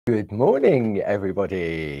Good morning,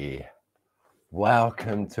 everybody.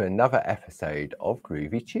 Welcome to another episode of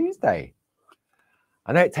Groovy Tuesday.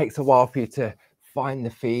 I know it takes a while for you to find the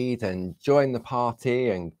feed and join the party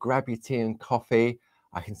and grab your tea and coffee.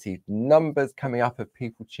 I can see numbers coming up of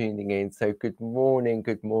people tuning in. So good morning,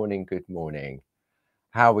 good morning, good morning.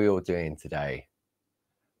 How are we all doing today?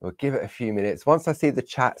 We'll give it a few minutes. Once I see the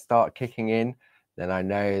chat start kicking in, then I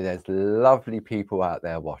know there's lovely people out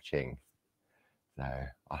there watching. So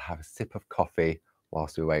I'll have a sip of coffee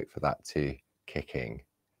whilst we wait for that to kick in.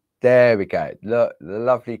 There we go. Look, the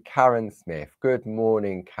lovely Karen Smith. Good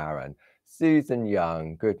morning, Karen. Susan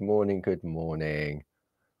Young. Good morning, good morning.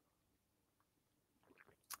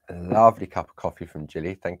 A lovely cup of coffee from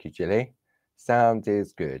Jilly. Thank you, Jilly. Sound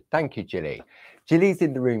is good. Thank you, Jilly. Jilly's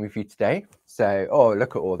in the room with you today. So, oh,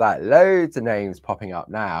 look at all that. Loads of names popping up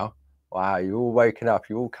now. Wow, you all woken up.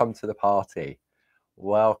 You all come to the party.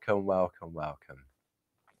 Welcome, welcome, welcome.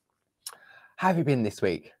 How have you been this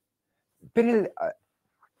week?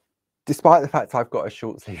 Despite the fact I've got a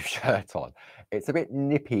short sleeve shirt on, it's a bit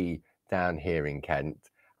nippy down here in Kent.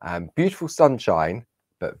 Beautiful sunshine,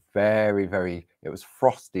 but very, it was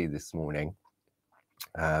frosty this morning.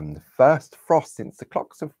 The first frost since the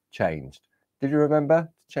clocks have changed. Did you remember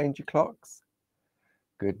to change your clocks?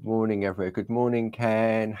 Good morning, everyone. Good morning,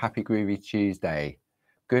 Ken. Happy Groovy Tuesday.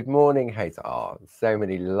 Good morning, Hazel. Oh, so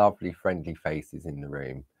many lovely, friendly faces in the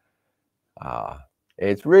room.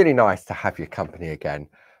 It's really nice to have your company again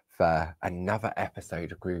for another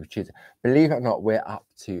episode of Groovy Tuesday. Believe it or not, we're up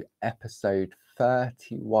to episode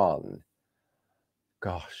 31.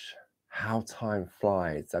 Gosh, how time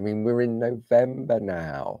flies. I mean, we're in November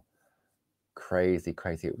now. Crazy,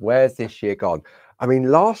 crazy. Where's this year gone? I mean,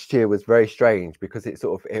 last year was very strange because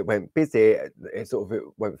it went busy, it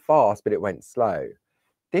went fast, but it went slow.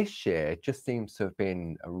 This year just seems to have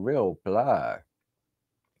been a real blur.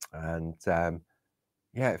 And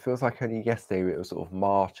yeah, it feels like only yesterday it was sort of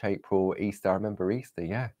March, April, Easter. I remember Easter,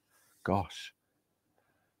 yeah. Gosh.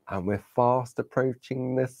 And we're fast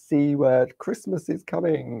approaching the C word. Christmas is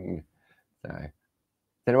coming. So, has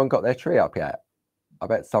anyone got their tree up yet? I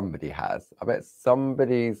bet somebody has. I bet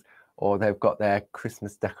somebody's, or they've got their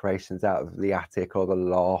Christmas decorations out of the attic or the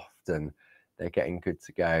loft and they're getting good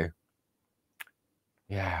to go.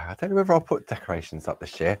 Yeah, I don't know whether I'll put decorations up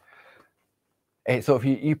this year. It's sort of,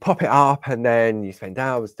 you pop it up and then you spend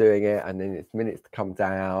hours doing it and then it's minutes to come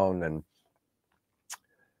down, and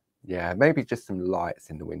yeah, maybe just some lights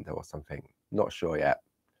in the window or something. Not sure yet.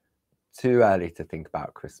 Too early to think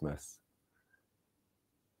about Christmas.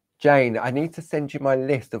 Jane, I need to send you my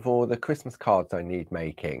list of all the Christmas cards I need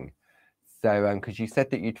making. So, because you said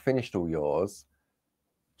that you'd finished all yours.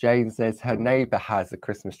 Jane says her neighbour has a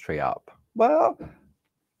Christmas tree up. Well,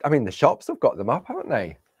 I mean, the shops have got them up, haven't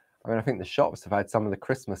they? I mean, I think the shops have had some of the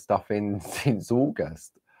Christmas stuff in since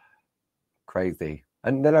August. Crazy.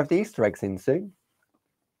 And they'll have the Easter eggs in soon.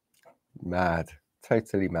 Mad.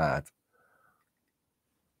 Totally mad.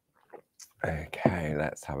 Okay,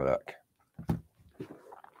 let's have a look.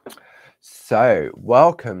 So,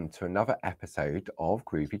 welcome to another episode of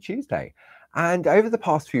Groovy Tuesday. And over the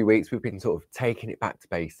past few weeks, we've been sort of taking it back to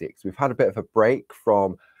basics. We've had a bit of a break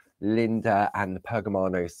from Linda and the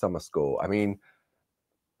Pergamano Summer School. I mean,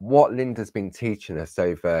 what Linda's been teaching us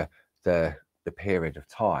over the period of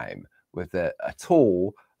time with a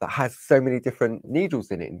tool that has so many different needles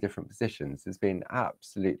in it in different positions has been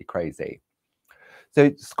absolutely crazy.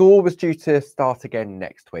 So school was due to start again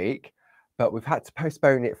next week, but we've had to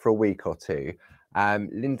postpone it for a week or two.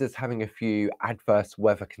 Linda's having a few adverse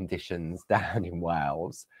weather conditions down in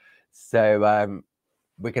Wales. So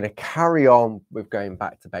we're going to carry on with going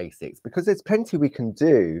back to basics because there's plenty we can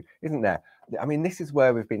do, isn't there? I mean, this is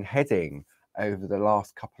where we've been heading over the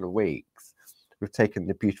last couple of weeks. We've taken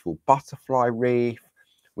the beautiful butterfly wreath,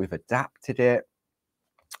 we've adapted it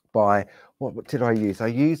by, what did I use? I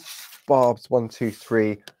used Barb's 1, 2,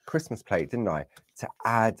 3 Christmas plate, didn't I? To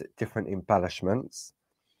add different embellishments.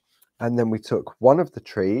 And then we took one of the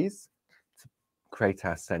trees to create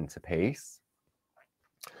our centerpiece.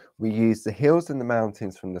 We used the hills and the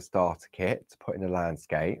mountains from the starter kit to put in a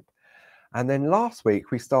landscape. And then last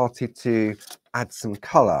week we started to add some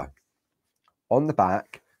colour on the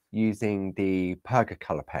back using the Perga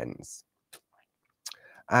colour pens.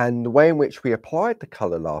 And the way in which we applied the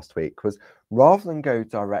colour last week was, rather than go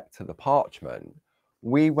direct to the parchment,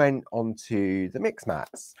 we went onto the mix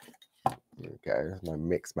mats. There we go, my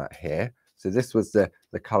mix mat here. So this was the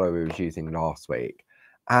colour we was using last week.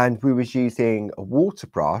 And we was using a water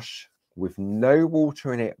brush with no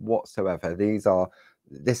water in it whatsoever.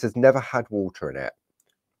 This has never had water in it.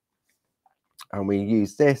 And we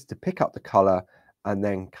use this to pick up the colour and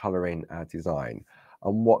then colour in our design.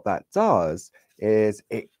 And what that does is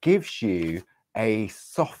it gives you a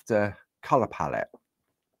softer colour palette.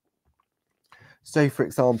 So for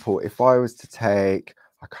example, if I was to take,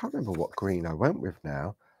 I can't remember what green I went with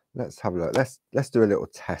now. Let's have a look. Let's do a little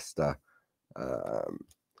tester.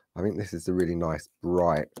 I think this is a really nice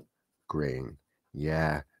bright green.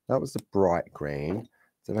 Yeah, that was the bright green.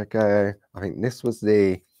 Did I go? I think this was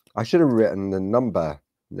I should have written the number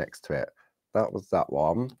next to it. That was that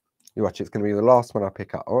one. You watch, it's going to be the last one I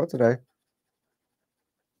pick up. Oh, I don't know.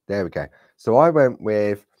 There we go. So I went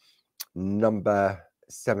with number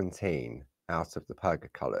 17 out of the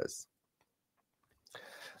Perga colours.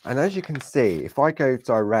 And as you can see, if I go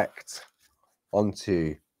direct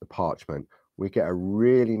onto the parchment, we get a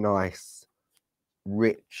really nice,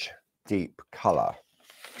 rich, deep colour.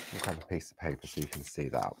 I'll grab a piece of paper so you can see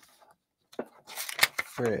that.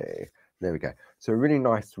 There we go. So a really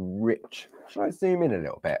nice, rich. Shall I zoom in a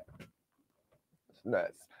little bit?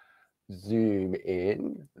 Let's zoom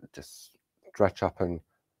in. Just stretch up and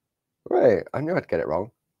wait. I knew I'd get it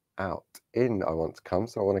wrong. Out, in. I want to come,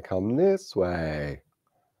 so I want to come this way.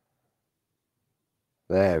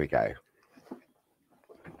 There we go.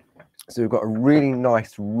 So we've got a really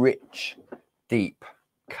nice, rich, deep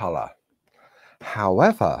colour.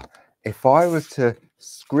 However, if I was to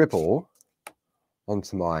scribble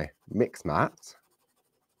onto my mix mat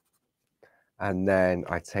and then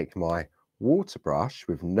I take my water brush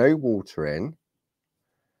with no water in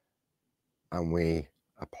and we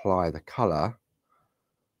apply the colour,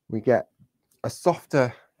 we get a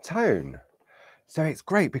softer tone. So it's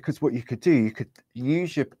great because what you could do, you could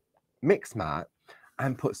use your mix mat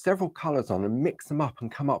and put several colours on and mix them up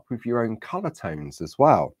and come up with your own colour tones as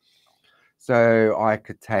well. So I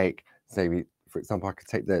could take, say, for example, I could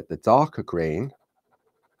take the darker green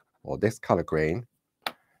or this colour green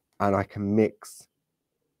and I can mix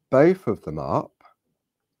both of them up.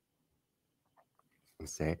 You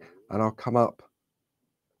see, and I'll come up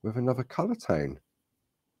with another colour tone.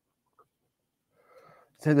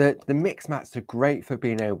 So the mix mats are great for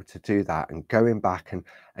being able to do that and going back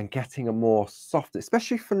and getting a more soft,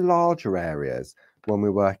 especially for larger areas when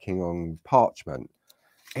we're working on parchment.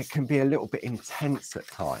 It can be a little bit intense at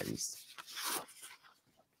times.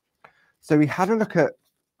 So we had a look at,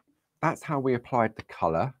 that's how we applied the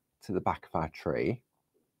colour to the back of our tree.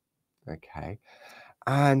 Okay.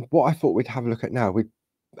 And what I thought we'd have a look at now, we'd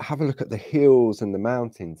have a look at the hills and the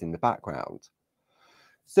mountains in the background.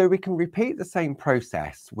 So we can repeat the same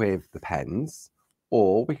process with the pens,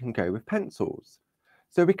 or we can go with pencils.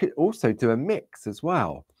 So we could also do a mix as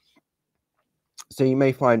well. So you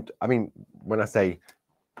may find, I mean, when I say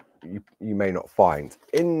you may not find,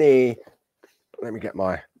 in the, let me get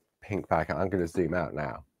my pink back out. I'm going to zoom out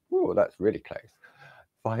now. Oh, that's really close.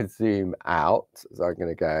 If I zoom out, so I'm going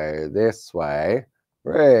to go this way.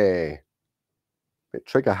 Hooray! Bit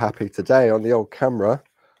trigger happy today on the old camera.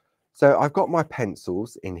 So I've got my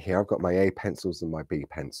pencils in here. I've got my A pencils and my B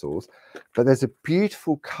pencils, but there's a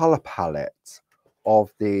beautiful color palette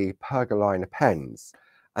of the Pergaliner pens,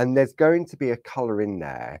 and there's going to be a color in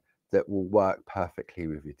there that will work perfectly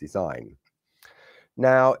with your design.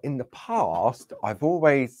 Now, in the past, I've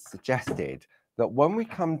always suggested that when we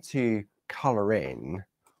come to color in,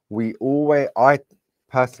 I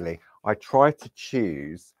personally try to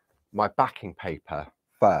choose my backing paper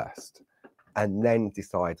first and then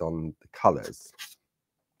decide on the colours.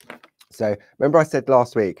 So remember I said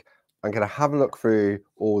last week, I'm going to have a look through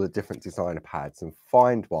all the different designer pads and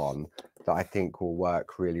find one that I think will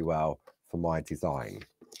work really well for my design.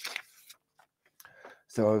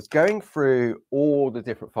 So I was going through all the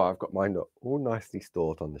different files. I've got mine all nicely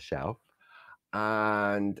stored on the shelf.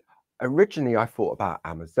 And originally I thought about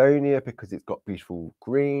Amazonia because it's got beautiful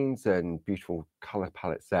greens and beautiful colour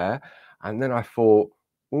palettes there. And then I thought,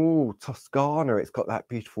 oh, Toscana, it's got that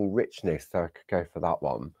beautiful richness, so I could go for that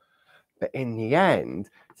one. But in the end,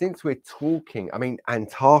 since we're talking, I mean,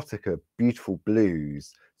 Antarctica, beautiful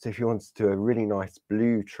blues. So if you wanted to do a really nice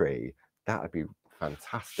blue tree, that would be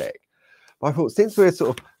fantastic. But I thought since we're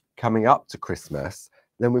sort of coming up to Christmas,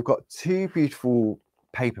 then we've got two beautiful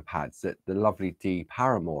paper pads that the lovely Dee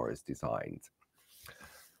Paramore has designed.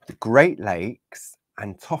 The Great Lakes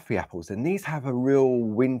and Toffee Apples, and these have a real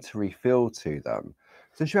wintry feel to them.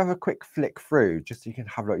 So should we have a quick flick through just so you can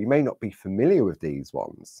have a look? You may not be familiar with these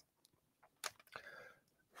ones.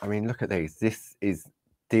 I mean, look at these. This is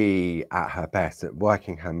Dee at her best at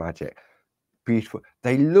working her magic. Beautiful.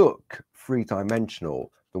 They look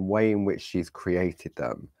three-dimensional, the way in which she's created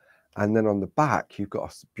them. And then on the back, you've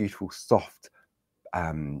got a beautiful, soft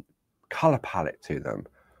colour palette to them.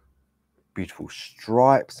 beautiful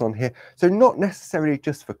stripes on here. So not necessarily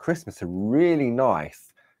just for Christmas, a really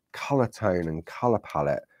nice color tone and color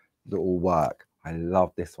palette that will work. I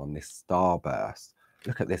love this one, this Starburst.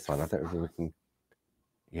 Look at this one. I don't know if we can,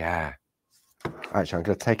 yeah. Actually, I'm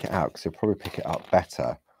going to take it out because you'll probably pick it up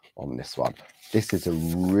better on this one. This is a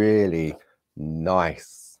really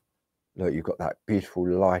nice, look, you've got that beautiful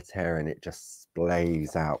light hair and it just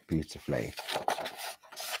splays out beautifully.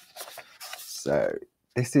 So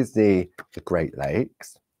this is the Great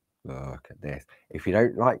Lakes. Look at this. If you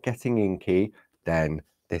don't like getting inky, then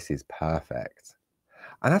this is perfect.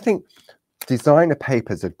 And I think designer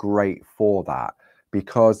papers are great for that,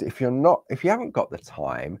 because if you haven't got the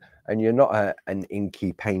time and you're not an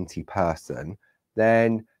inky painty person,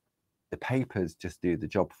 then the papers just do the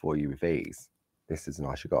job for you with ease. This is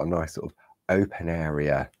nice. You've got a nice sort of open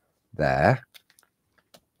area there.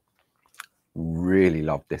 Really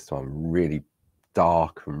love this one, really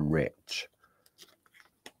dark and rich.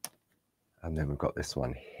 And then we've got this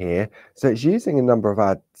one here. So it's using a number of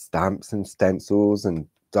our stamps and stencils and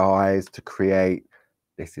dies to create.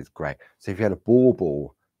 This is great. So if you had a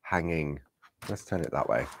bauble hanging, let's turn it that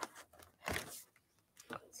way.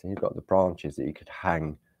 So you've got the branches that you could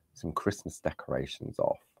hang some Christmas decorations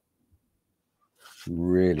off.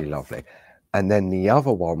 Really lovely. And then the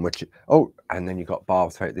other one, which, oh, and then you've got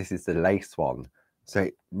Barb's favorite. This is the lace one. So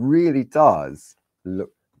it really does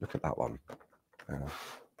look at that one.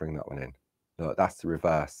 Bring that one in. Look, that's the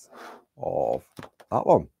reverse of that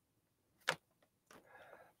one.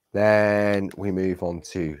 Then we move on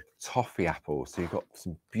to toffee apple. So you've got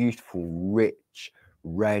some beautiful, rich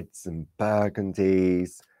reds and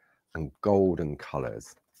burgundies and golden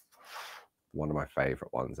colours. One of my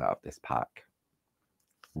favourite ones out of this pack.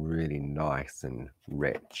 Really nice and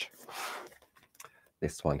rich.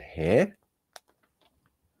 This one here.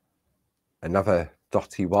 Another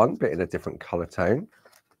dotty one, but in a different colour tone.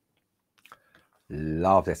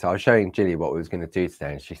 Love this. I was showing Jilly what we was going to do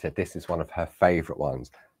today, and she said this is one of her favourite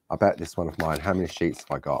ones. I bet this one of mine. How many sheets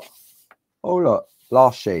have I got? Oh, look,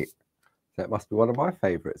 last sheet. That must be one of my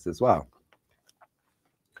favourites as well.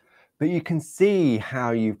 But you can see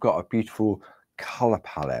how you've got a beautiful colour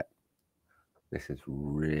palette. This is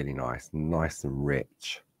really nice, nice and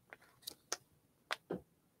rich.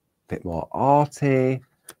 Bit more arty.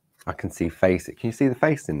 I can see face. Can you see the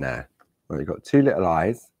face in there? Well, you've got two little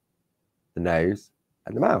eyes, the nose,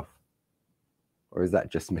 and the mouth. Or is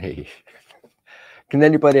that just me? Can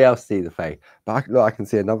anybody else see the face? But look, I can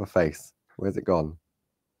see another face. Where's it gone?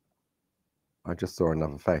 I just saw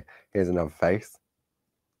another face. Here's another face.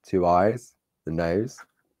 Two eyes, the nose,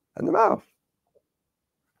 and the mouth.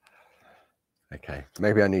 Okay,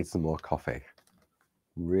 maybe I need some more coffee.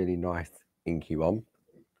 Really nice inky one.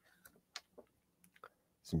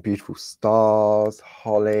 Some beautiful stars,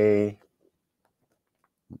 holly.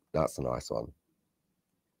 That's a nice one.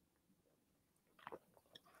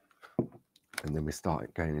 And then we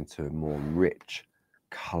start going into a more rich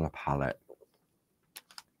colour palette.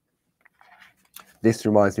 This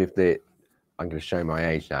reminds me of the, I'm going to show my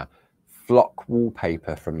age now, flock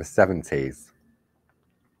wallpaper from the 70s.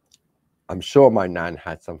 I'm sure my nan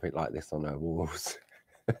had something like this on her walls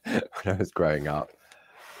when I was growing up.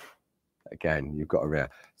 Again, you've got a real.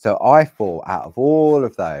 So I thought out of all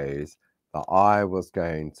of those that I was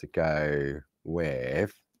going to go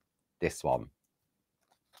with this one.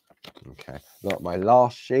 Okay, not my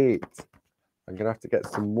last sheet. I'm going to have to get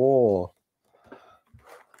some more.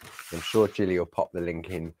 I'm sure Jilly will pop the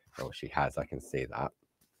link in. Oh, she has. I can see that.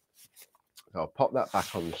 So I'll pop that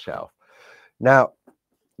back on the shelf. Now,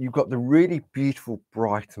 you've got the really beautiful,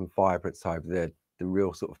 bright and vibrant side, the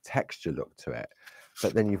real sort of texture look to it.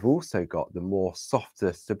 But then you've also got the more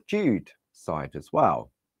softer, subdued side as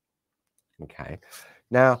well. Okay.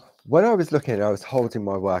 Now, when I was looking, I was holding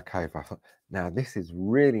my work over. I thought, now this is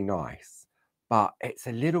really nice, but it's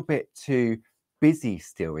a little bit too busy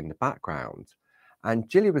still in the background. And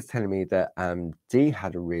Jilly was telling me that Dee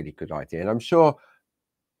had a really good idea. And I'm sure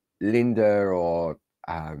Linda or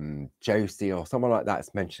Josie or someone like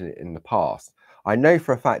that's mentioned it in the past. I know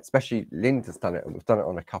for a fact, especially Linda's done it, and we've done it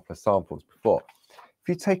on a couple of samples before. If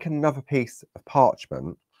you take another piece of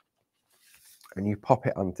parchment and you pop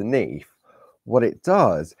it underneath, what it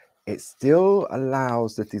does, it still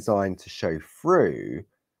allows the design to show through,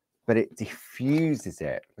 but it diffuses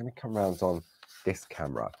it. Let me come around on this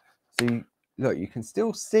camera. So look, you can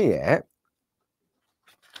still see it,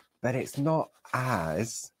 but it's not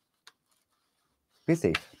as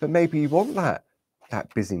busy. But maybe you want that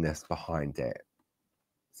busyness behind it.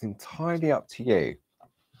 It's entirely up to you.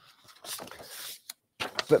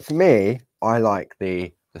 But for me, I like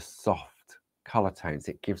the soft color tones,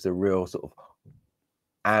 it gives a real sort of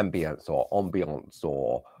ambience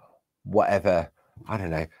or whatever, I don't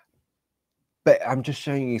know. But I'm just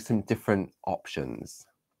showing you some different options.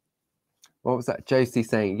 What was that? Josie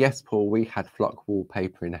saying, yes, Paul, we had flock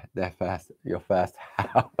wallpaper in your first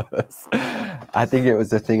house. I think it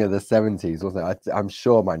was a thing of the 70s, wasn't it? I'm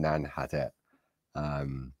sure my nan had it.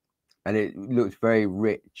 And it looked very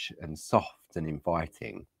rich and soft and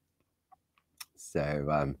inviting.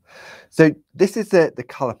 So this is the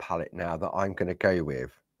color palette now that I'm going to go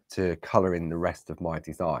with to color in the rest of my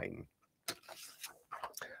design.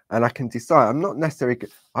 And I can decide,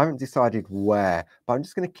 I haven't decided where, but I'm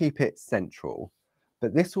just going to keep it central.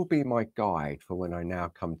 But this will be my guide for when I now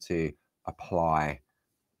come to apply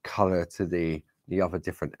color to the other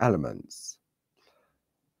different elements.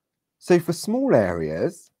 So for small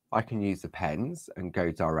areas, I can use the pens and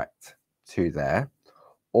go direct to there,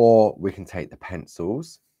 or we can take the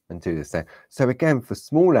pencils and do the same. So again, for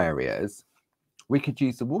small areas, we could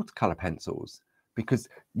use the watercolor pencils, because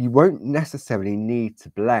you won't necessarily need to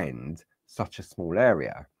blend such a small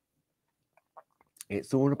area.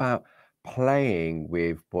 It's all about playing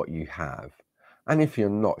with what you have. And if you're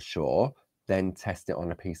not sure, then test it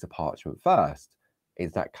on a piece of parchment first.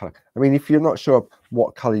 Is that color? I mean, if you're not sure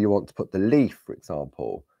what color you want to put the leaf, for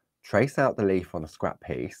example, trace out the leaf on a scrap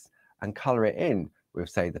piece and color it in with,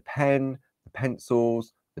 say, the pen, the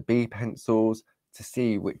pencils, the B pencils, to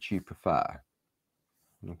see which you prefer.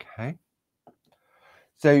 Okay.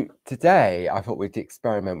 So today I thought we'd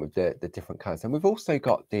experiment with the different colours, and we've also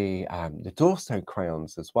got the Dorso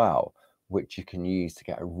crayons as well, which you can use to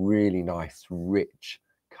get a really nice rich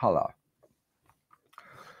colour.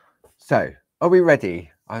 So are we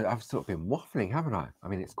ready? I've sort of been waffling, haven't I? I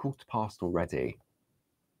mean, it's 1:15 already.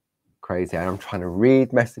 Crazy. And I'm trying to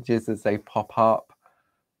read messages as they pop up.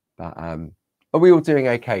 But are we all doing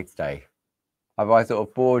okay today? Have I sort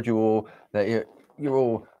of bored you all that you're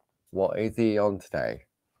all, what is he on today?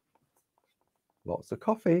 Lots of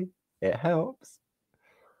coffee, it helps.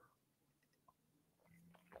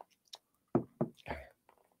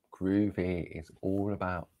 Groovi is all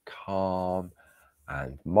about calm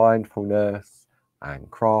and mindfulness and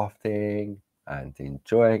crafting and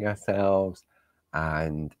enjoying ourselves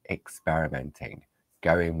and experimenting,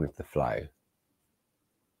 going with the flow.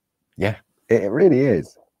 Yeah, it really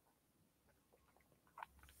is.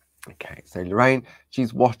 Okay, so Lorraine,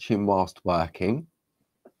 she's watching whilst working.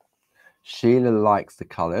 Sheila likes the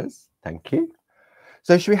colours, thank you.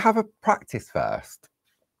 So should we have a practice first?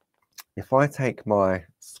 If I take my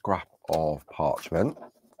scrap of parchment,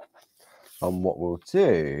 and what we'll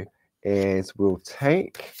do is we'll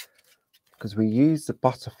take, because we used the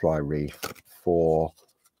butterfly wreath for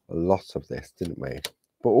a lot of this, didn't we?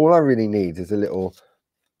 But all I really need is a little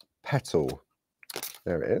petal.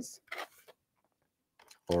 There it is.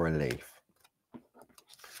 Or a leaf.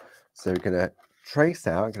 So we're going to trace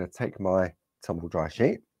out, I'm going to take my tumble dry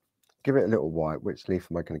sheet, give it a little white. Which leaf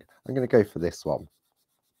am I going to go? I'm going to go for this one.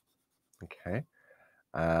 Okay.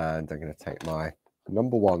 And I'm going to take my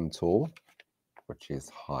number 1 tool, which is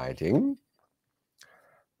hiding.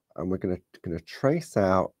 And we're going to trace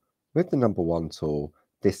out with the number 1 tool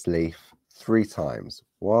this leaf 3 times.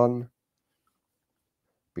 1,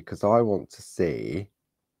 because I want to see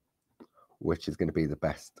which is going to be the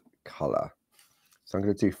best color. So I'm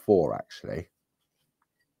going to do 4 actually.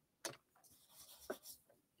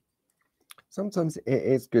 Sometimes it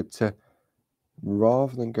is good to,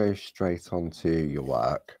 rather than go straight onto your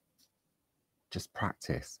work, just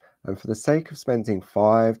practice. And for the sake of spending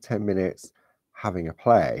 5-10 minutes having a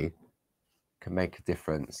play, can make a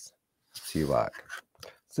difference to your work.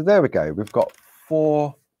 So there we go. We've got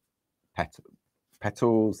 4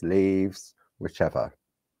 petals, leaves, whichever.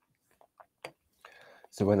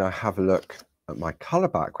 So when I have a look at my color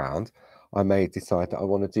background, I may decide that I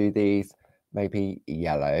want to do these maybe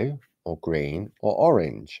yellow or green or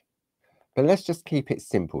orange. But let's just keep it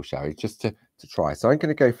simple, shall we? Just to try. So I'm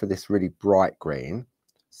going to go for this really bright green.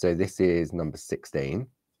 So this is number 16.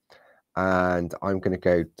 And I'm going to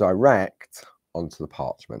go direct onto the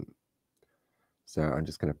parchment. So I'm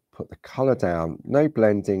just going to put the color down. No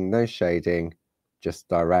blending, no shading, just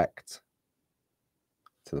direct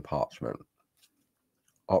to the parchment.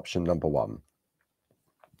 Option number 1.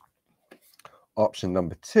 Option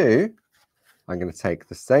number 2, I'm going to take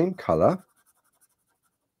the same color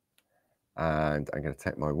and I'm going to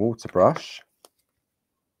take my water brush,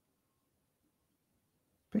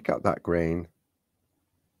 pick up that green,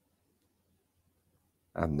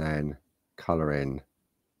 and then color in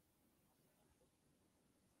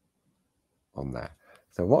on there.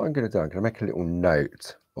 So what I'm going to do, I'm going to make a little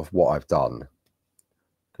note of what I've done,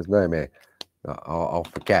 because know me, I'll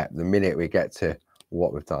forget the minute we get to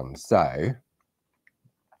what we've done. So,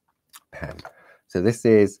 pen. So this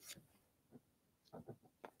is,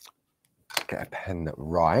 get a pen that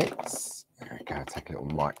writes. There we go, take a little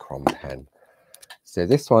micron pen. So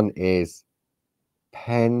this one is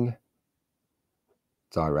Pen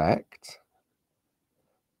Direct.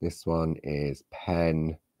 This one is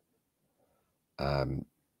Pen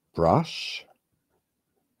Brush.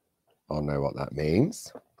 I'll know what that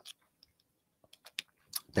means.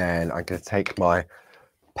 Then I'm going to take my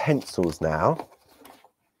pencils now.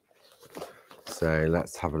 So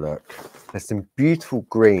let's have a look. There's some beautiful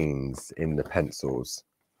greens in the pencils.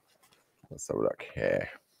 Let's have a look here.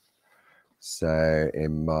 So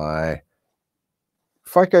in my,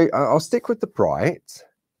 if I go, I'll stick with the bright,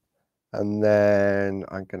 and then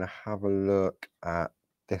I'm going to have a look at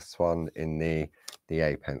this one in the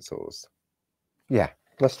A pencils. Yeah,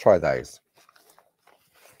 let's try those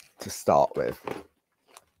to start with.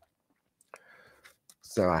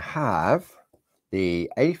 So I have the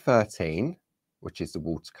A13, which is the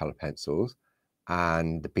watercolor pencils,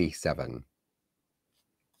 and the B7.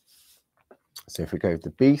 So if we go to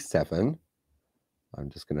B7, I'm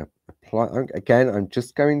just going to apply, again, I'm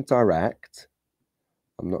just going direct.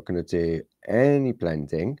 I'm not going to do any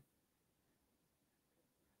blending.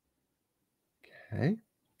 Okay,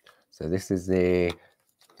 so this is the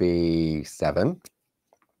B7.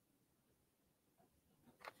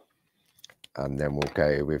 And then we'll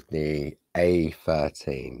go with the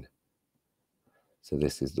A13. So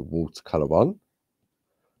this is the watercolor one,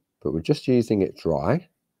 but we're just using it dry.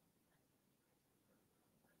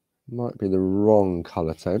 Might be the wrong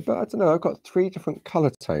color tone, but I don't know. I've got 3 different color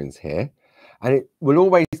tones here, and it will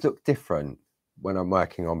always look different when I'm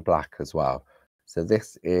working on black as well. So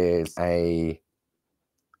this is A13.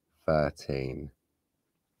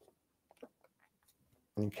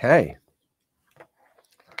 Okay.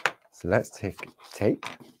 So let's take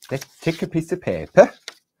a piece of paper,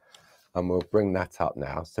 and we'll bring that up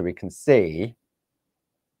now so we can see.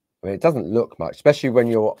 I mean, it doesn't look much, especially when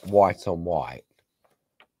you're white on white.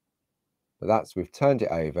 But we've turned it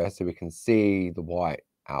over so we can see the white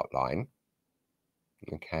outline.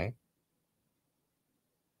 Okay.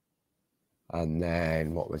 And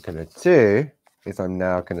then what we're going to do is I'm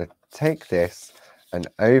now going to take this and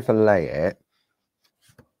overlay it.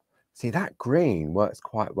 See, that green works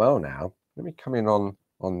quite well now. Let me come in on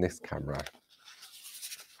this camera,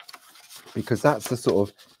 because that's the sort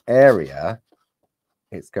of area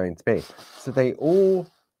it's going to be. So they all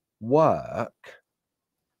work,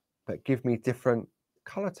 but give me different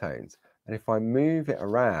color tones. And if I move it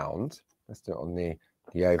around, let's do it on the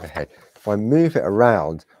overhead. If I move it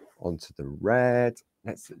around onto the red,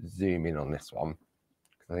 let's zoom in on this one,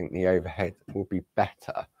 because I think the overhead will be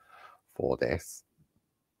better for this.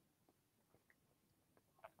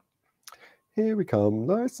 Here we come,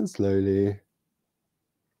 nice and slowly.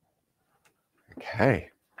 Okay.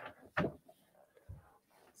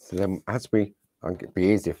 So then it'd be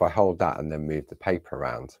easy if I hold that and then move the paper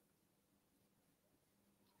around.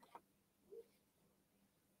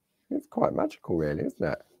 It's quite magical, really, isn't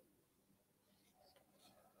it?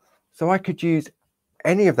 So I could use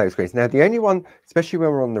any of those greens. Now, the only one, especially when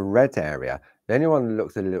we're on the red area, the only one that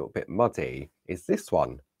looks a little bit muddy is this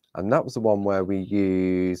one. And that was the one where we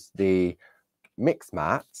used the mix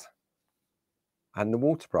matte and the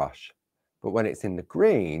water brush. But when it's in the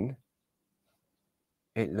green,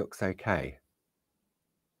 it looks okay.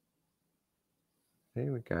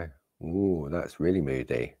 There we go. Ooh, that's really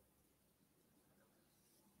moody.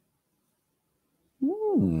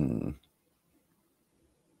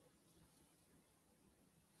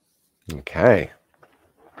 Okay.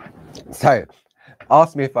 So,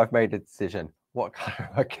 ask me if I've made a decision. What color am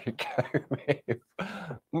I going to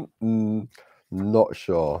go with? Not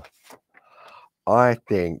sure. I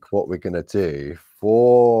think what we're going to do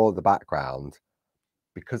for the background,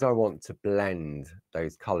 because I want to blend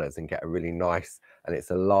those colors and get a really nice, and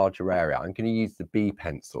it's a larger area, I'm going to use the B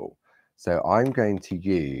pencil. So I'm going to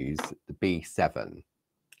use the B7,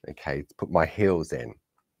 okay, to put my heels in.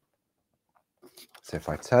 So if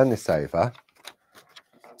I turn this over,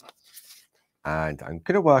 and I'm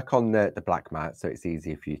going to work on the black mat so it's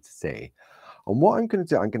easier for you to see. And what I'm going to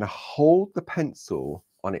do, I'm going to hold the pencil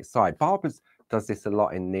on its side. Barbara does this a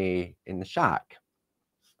lot in the shack.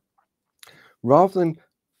 Rather than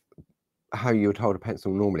how you would hold a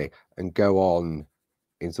pencil normally and go on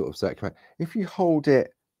in sort of circular, if you hold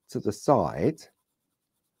it to the side,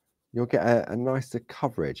 you'll get a nicer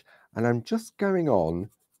coverage. And I'm just going on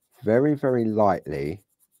very, very lightly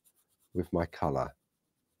with my colour.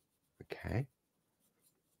 Okay.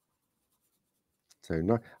 So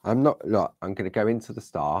no, look, I'm going to go into the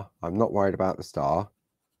star. I'm not worried about the star.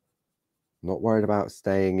 I'm not worried about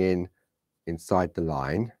staying inside the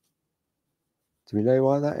line. Do we know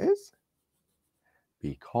why that is?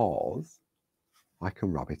 Because I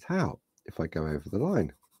can rub it out if I go over the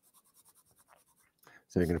line.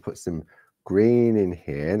 So we're going to put some green in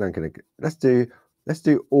here, and I'm going to let's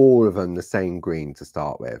do all of them the same green to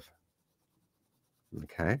start with.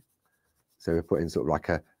 Okay, so we're putting sort of like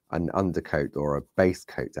an undercoat or a base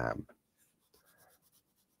coat down,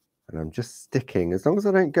 and I'm just sticking. As long as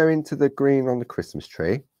I don't go into the green on the Christmas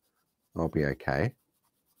tree, I'll be okay.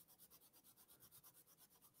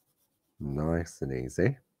 Nice and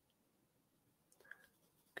easy.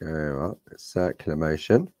 Go up, circular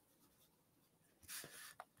motion,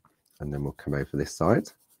 and then we'll come over this side.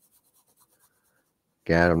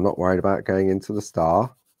 Again, I'm not worried about going into the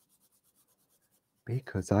star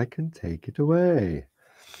because I can take it away.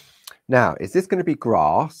 Now, is this going to be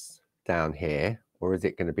grass down here, or is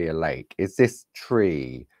it going to be a lake? Is this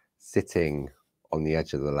tree sitting on the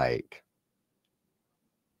edge of the lake?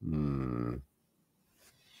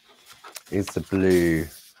 Is the blue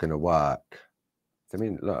going to work? I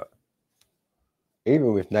mean, look,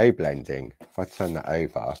 even with no blending, if I turn that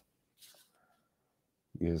over,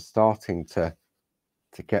 you're starting to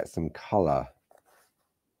get some colour.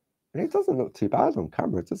 And it doesn't look too bad on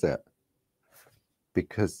camera, does it?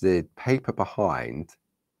 Because the paper behind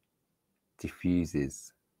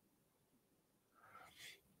diffuses.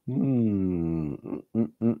 Oh,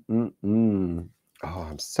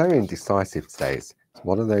 I'm so indecisive today. It's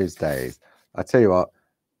one of those days. I tell you what,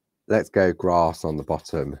 let's go grass on the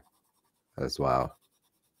bottom as well.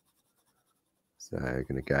 So we're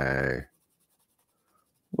going to go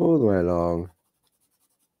all the way along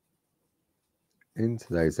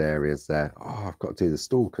into those areas there. Oh, I've got to do the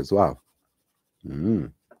stalk as well.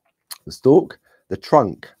 The stalk, the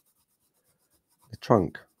trunk. The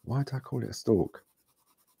trunk. Why do I call it a stalk?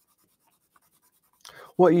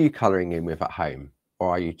 What are you colouring in with at home? Or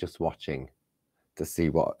are you just watching to see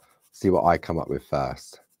what I come up with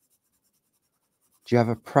first? Do you have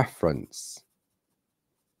a preference?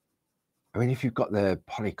 I mean, if you've got the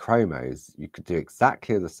polychromos, you could do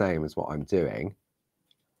exactly the same as what I'm doing.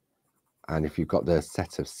 And if you've got the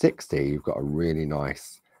set of 60, you've got a really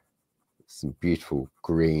nice, some beautiful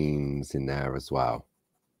greens in there as well.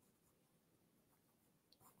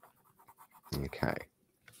 Okay.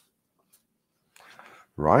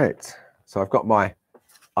 Right. So I've got my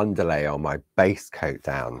underlay on my base coat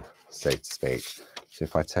down, so to speak. So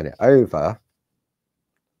if I turn it over,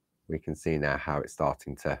 we can see now how it's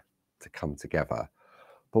starting to come together.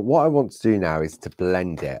 But what I want to do now is to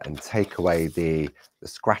blend it and take away the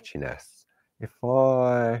scratchiness. If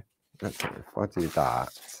I do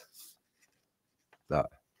that, look,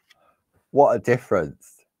 what a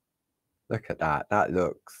difference. Look at that. That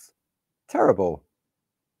looks terrible.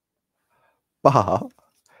 But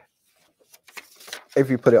if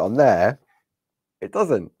you put it on there, it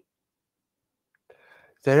doesn't.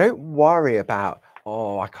 So don't worry about,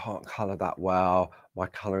 oh, I can't colour that well. My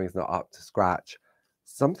colouring's not up to scratch.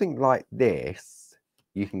 Something like this,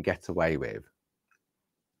 you can get away with.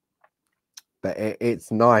 But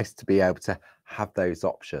it's nice to be able to have those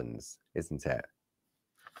options, isn't it?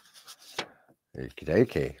 Okie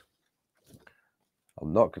dokie.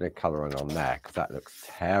 I'm not going to colour it on there because that looks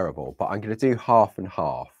terrible, but I'm going to do half and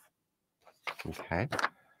half. Okay.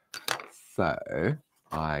 So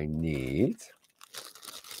I need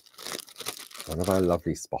one of our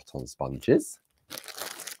lovely spot-on sponges.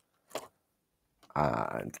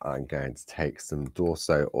 And I'm going to take some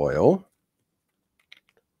Dorso oil.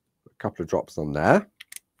 A couple of drops on there,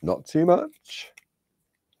 not too much.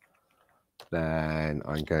 Then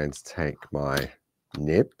I'm going to take my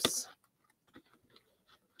nibs.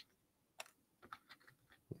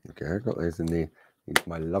 Okay, I've got those in these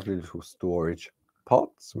my lovely little storage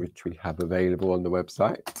pots, which we have available on the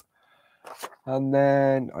website. And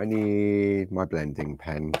then I need my blending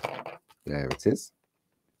pen. There it is.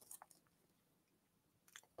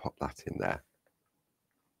 Pop that in there.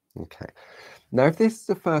 Okay. Now, if this is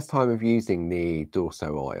the first time of using the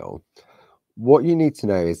Dorso oil, what you need to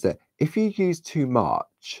know is that if you use too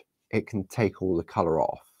much, it can take all the colour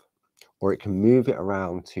off, or it can move it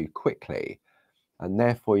around too quickly, and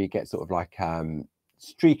therefore you get sort of like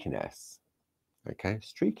streakiness. Okay,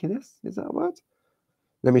 streakiness, is that a word?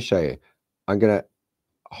 Let me show you. I'm going to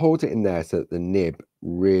hold it in there so that the nib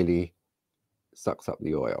really sucks up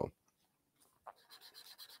the oil.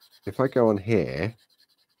 If I go on here,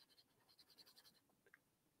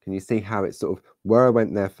 can you see how it's sort of, where I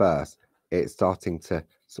went there first, it's starting to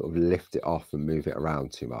sort of lift it off and move it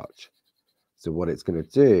around too much. So what it's going to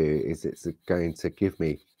do is it's going to give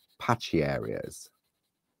me patchy areas.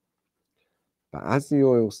 But as the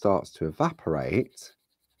oil starts to evaporate,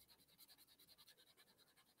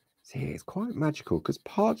 see, it's quite magical because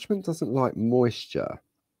parchment doesn't like moisture.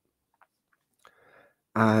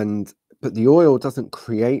 But the oil doesn't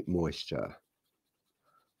create moisture.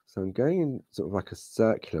 So I'm going in sort of like a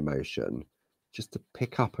circular motion just to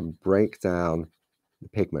pick up and break down the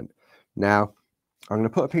pigment. Now, I'm going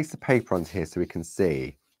to put a piece of paper onto here so we can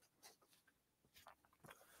see.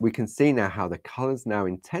 We can see now how the colour's now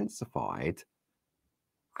intensified,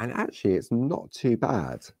 and actually it's not too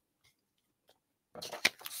bad.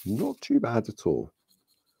 Not too bad at all.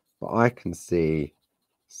 But I can see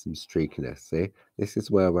some streakiness. See, this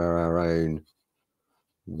is where we're our own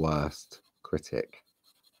worst critic.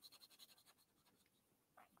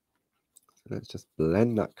 So let's just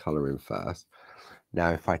blend that colour in first.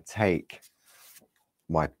 Now, if I take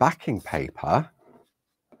my backing paper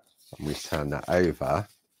and we turn that over,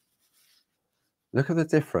 look at the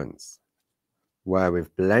difference where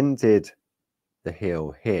we've blended the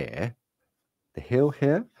heel here,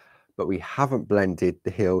 but we haven't blended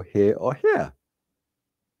the heel here or here.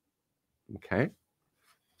 Okay.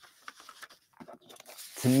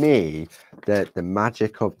 To me, the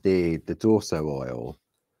magic of the Dorso oil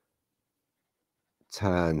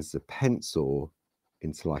turns the pencil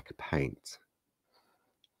into like a paint.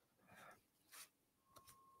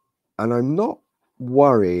 And I'm not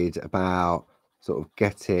worried about sort of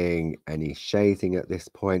getting any shading at this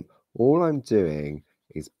point. All I'm doing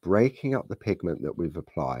is breaking up the pigment that we've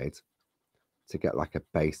applied to get like a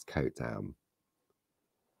base coat down.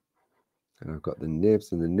 And I've got the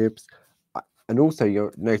nibs and the nibs. And also you'll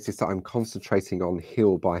notice that I'm concentrating on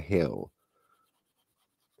heel by heel.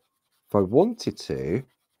 If I wanted to,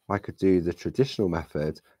 I could do the traditional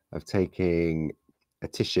method of taking a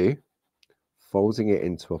tissue, folding it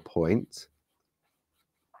into a point.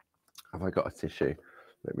 Have I got a tissue?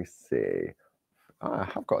 Let me see. Oh, I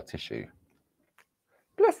have got a tissue.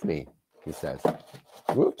 Bless me, he says.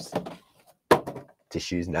 Whoops.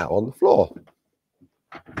 Tissue's now on the floor.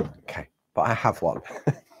 Okay, but I have one.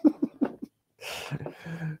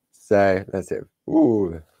 So that's it.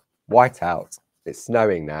 Ooh, white out. It's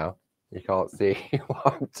snowing now. You can't see what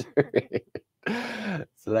I'm doing.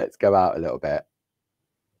 So let's go out a little bit.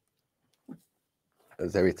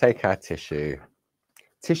 So we take our tissue.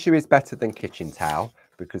 Tissue is better than kitchen towel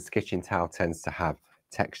because kitchen towel tends to have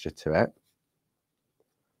texture to it.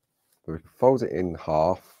 We fold it in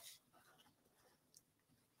half.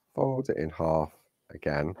 Fold it in half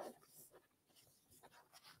again.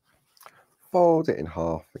 Fold it in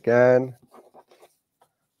half again.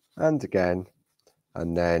 And again.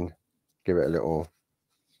 And then give it a little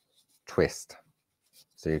twist.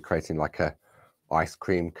 So you're creating like a ice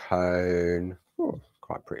cream cone. Oh,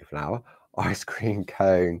 quite pretty flower. Ice cream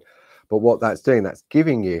cone. But what that's doing, that's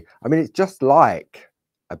giving you, I mean, it's just like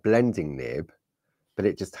a blending nib, but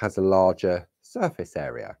it just has a larger surface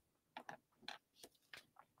area.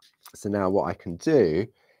 So now what I can do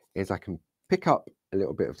is I can pick up a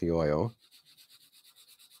little bit of the oil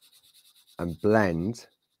and blend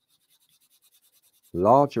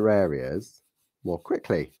larger areas more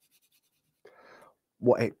quickly.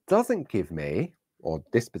 What it doesn't give me, or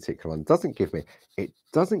this particular one doesn't give me, it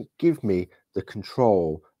doesn't give me the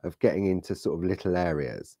control of getting into sort of little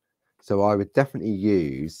areas. So I would definitely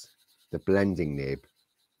use the blending nib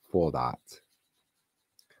for that.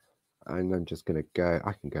 And I'm just going to go,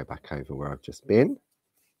 I can go back over where I've just been.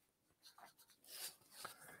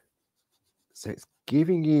 So it's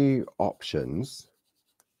giving you options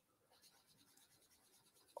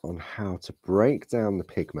on how to break down the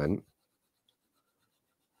pigment.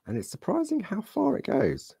 And it's surprising how far it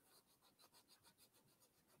goes.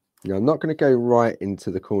 Now, I'm not going to go right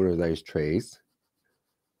into the corner of those trees.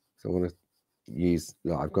 So I want to use,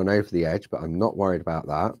 look, I've gone over the edge, but I'm not worried about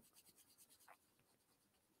that.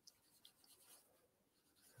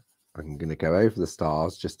 I'm going to go over the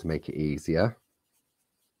stars just to make it easier.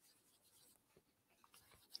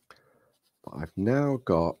 But I've now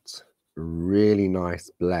got a really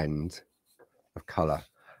nice blend of colour.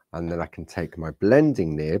 And then I can take my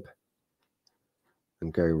blending nib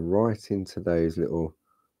and go right into those little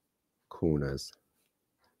corners.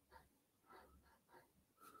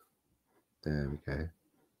 There we go.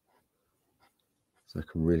 So I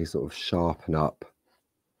can really sort of sharpen up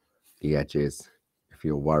the edges if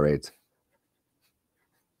you're worried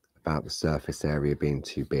about the surface area being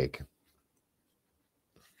too big.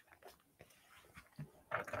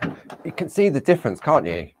 You can see the difference, can't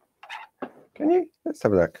you? Can you? Let's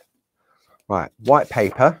have a look. Right, white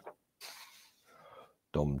paper.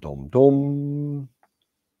 Dum, dum, dum.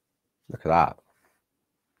 Look at that.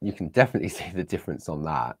 You can definitely see the difference on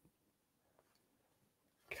that.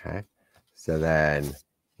 Okay, so then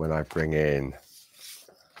when I bring in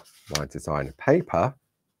my designer paper,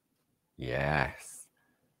 yes,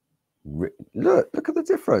 look at the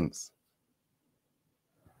difference.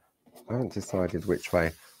 I haven't decided which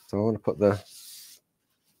way. So I want to put the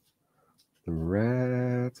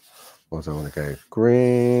red, or do I want to go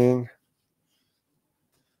green?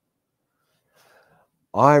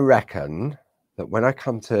 I reckon that when I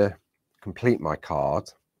come to complete my card,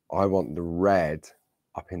 I want the red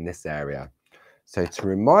up in this area. So to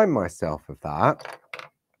remind myself of that,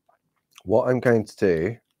 what I'm going to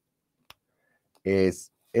do is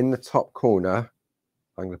in the top corner,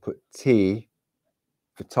 I'm going to put T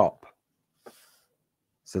for top,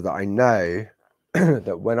 so that I know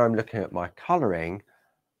that when I'm looking at my colouring,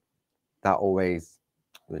 that always,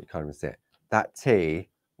 you can't even see it, that T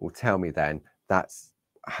will tell me then that's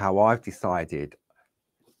how I've decided,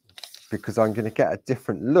 because I'm going to get a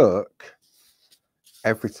different look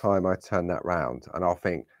every time I turn that round. And I'll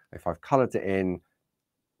think, if I've coloured it in,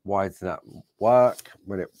 why doesn't that work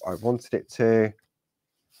when I wanted it to?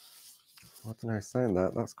 I don't know, saying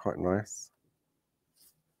that, that's quite nice.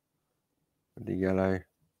 With the yellow.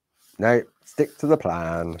 No, stick to the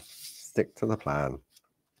plan. Stick to the plan.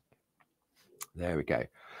 There we go.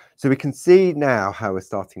 So we can see now how we're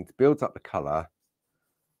starting to build up the colour.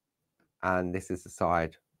 And this is the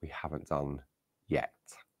side we haven't done yet.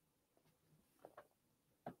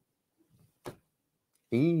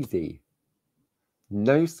 Easy.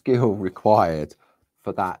 No skill required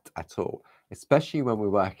for that at all, especially when we're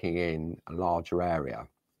working in a larger area.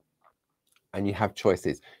 And you have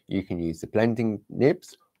choices. You can use the blending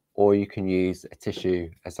nibs, or you can use a tissue,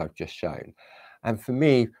 as I've just shown. And for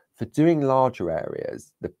me, for doing larger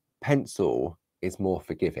areas, the pencil is more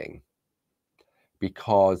forgiving,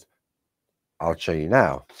 because I'll show you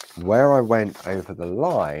now where I went over the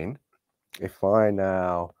line. If I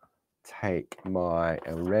now take my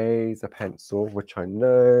eraser pencil, which I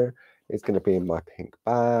know is going to be in my pink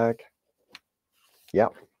bag.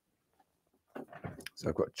 Yep. So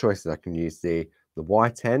I've got choices. I can use the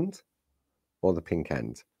white end or the pink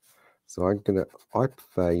end. So I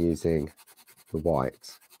prefer using the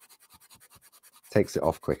white. Takes it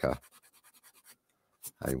off quicker.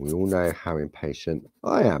 And we all know how impatient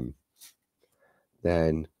I am.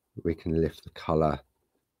 Then we can lift the colour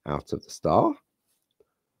out of the star.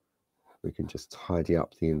 We can just tidy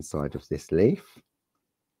up the inside of this leaf.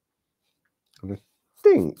 And I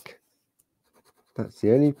think that's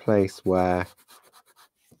the only place where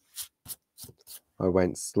I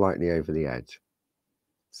went slightly over the edge,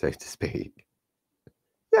 so to speak.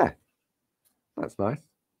 Yeah, that's nice.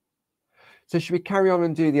 So should we carry on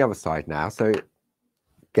and do the other side now? So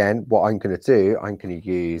again, what I'm going to do, I'm going to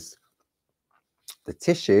use the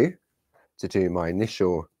tissue to do my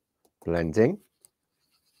initial blending,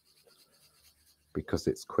 because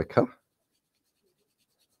it's quicker.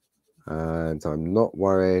 And I'm not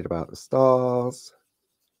worried about the stars.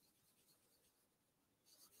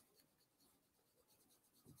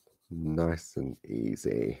 Nice and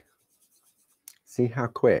easy. See how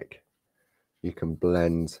quick you can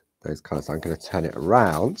blend those colours. I'm going to turn it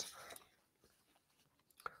around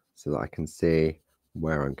so that I can see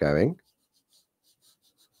where I'm going.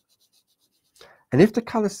 And if the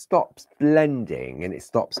colour stops blending and it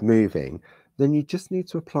stops moving, then you just need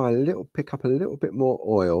to apply pick up a little bit more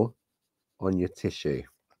oil on your tissue.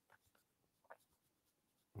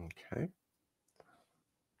 Okay.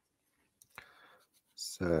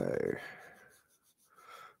 So,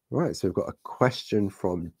 right, so we've got a question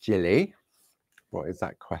from Jilly. What is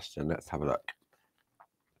that question? Let's have a look.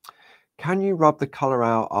 Can you rub the colour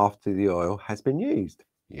out after the oil has been used?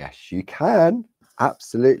 Yes, you can.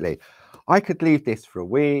 Absolutely. I could leave this for a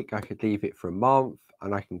week, I could leave it for a month,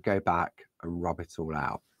 and I can go back and rub it all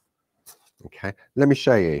out. Okay, let me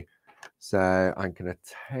show you. So I'm going to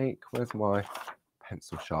take, where's my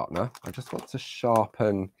pencil sharpener? I just want to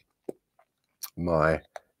sharpen my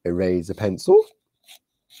eraser pencil.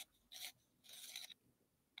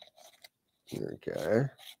 There we go.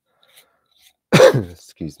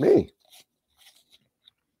 Excuse me.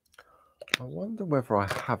 I wonder whether I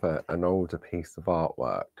have an older piece of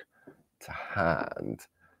artwork to hand,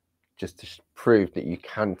 just to prove that you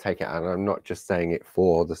can take it, and I'm not just saying it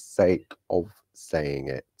for the sake of saying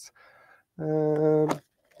it.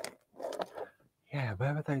 Yeah,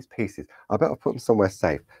 where are those pieces? I better put them somewhere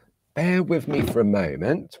safe. Bear with me for a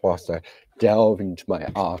moment whilst I delve into my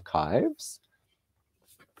archives.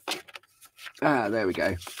 Ah, there we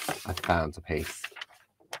go. I found a piece.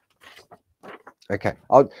 Okay,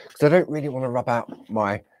 because I don't really want to rub out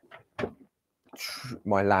my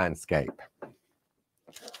landscape.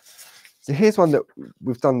 So here's one that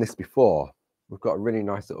we've done this before. We've got a really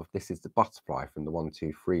nice sort of, this is the butterfly from the 1,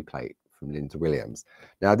 2, 3 plate from Linda Williams.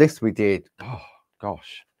 Now this we did, oh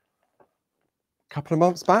gosh, a couple of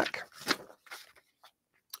months back.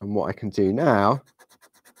 And what I can do now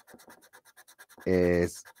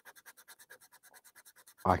is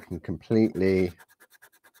I can completely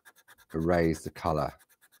erase the colour.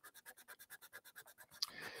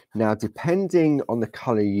 Now, depending on the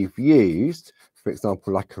colour you've used, for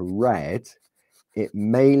example, like a red, it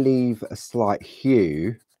may leave a slight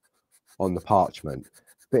hue on the parchment.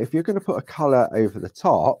 But if you're going to put a colour over the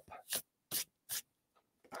top,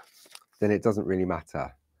 then it doesn't really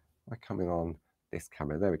matter. Am I coming on this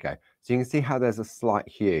camera? There we go. So you can see how there's a slight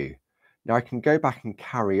hue. Now I can go back and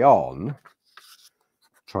carry on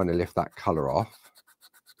trying to lift that colour off.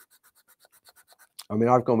 I mean,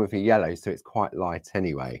 I've gone with a yellow, so it's quite light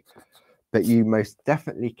anyway. But you most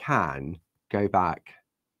definitely can go back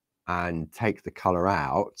and take the colour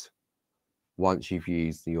out once you've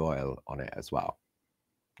used the oil on it as well.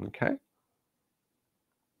 Okay.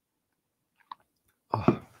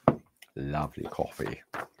 Oh, lovely coffee.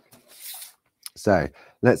 So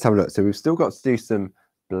let's have a look. So we've still got to do some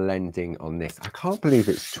blending on this. I can't believe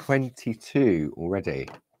it's 22 already.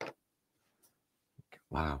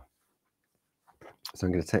 Wow. So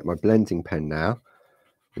I'm going to take my blending pen now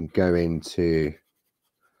and go into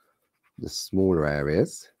the smaller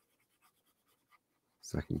areas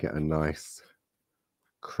so I can get a nice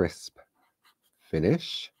crisp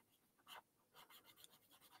finish.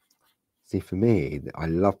 See, for me, I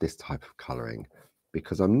love this type of colouring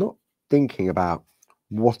because I'm not thinking about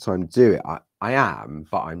what I'm doing. I am,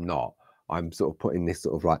 but I'm not. I'm sort of putting this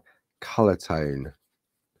sort of like colour tone,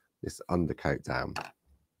 this undercoat down.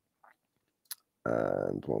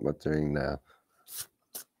 And what am I doing now?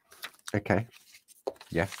 Okay,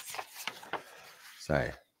 yes. So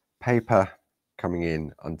paper coming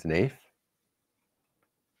in underneath.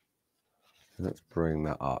 Let's bring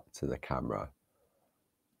that up to the camera.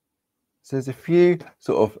 So there's a few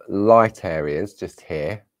sort of light areas just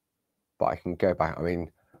here, but I can go back. I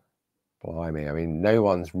mean, blimey, I mean, no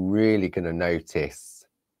one's really going to notice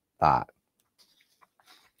that.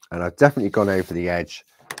 And I've definitely gone over the edge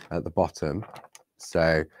at the bottom.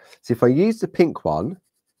 So if I use the pink one,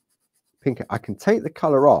 I can take the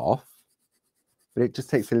colour off, but it just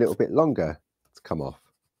takes a little bit longer to come off.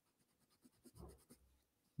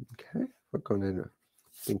 Okay, I've gone in. I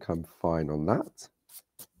think I'm fine on that.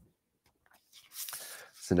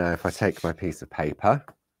 So now if I take my piece of paper,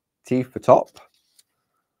 T for top,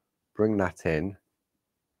 bring that in,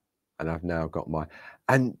 and I've now got my,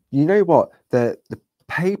 and you know what, the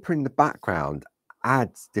paper in the background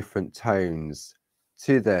adds different tones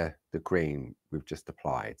to the green we've just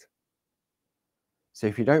applied. So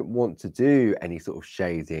if you don't want to do any sort of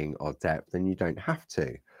shading or depth, then you don't have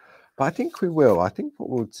to. But I think we will. I think what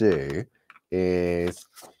we'll do is,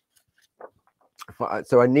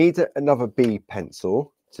 so I need another B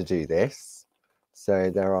pencil to do this. So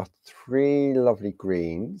there are 3 lovely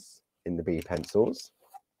greens in the B pencils.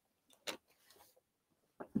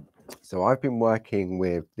 So I've been working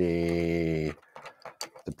with the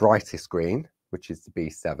brightest green, which is the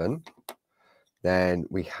B7. Then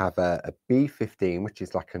we have a B15, which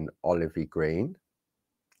is like an olivey green.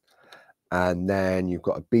 And then you've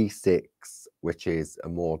got a B6, which is a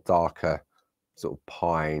more darker sort of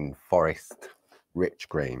pine forest rich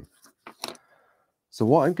green. So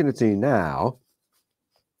what I'm going to do now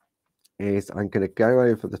is I'm going to go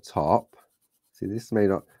over the top. See, this may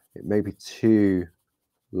not, it may be too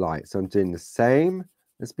light. So I'm doing the same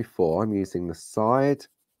as before. I'm using the side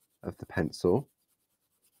of the pencil.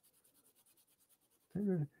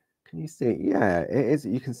 Can you see? Yeah, it is.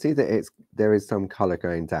 You can see that there is some color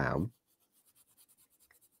going down.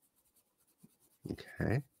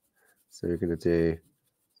 Okay, so we're going to do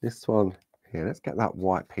this one here. Let's get that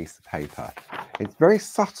white piece of paper. It's very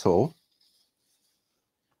subtle.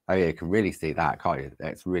 Oh yeah, you can really see that, can't you?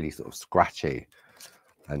 It's really sort of scratchy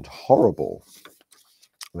and horrible.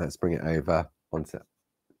 Let's bring it over onto.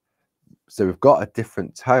 So we've got a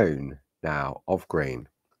different tone now of green.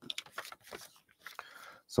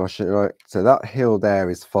 So so that hill there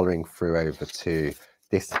is following through over to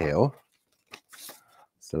this hill.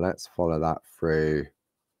 So let's follow that through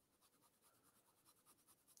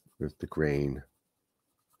with the green.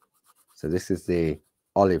 So this is the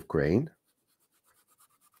olive green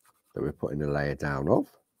that we're putting a layer down of.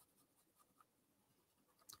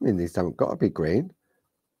 I mean, these haven't got to be green.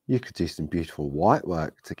 You could do some beautiful white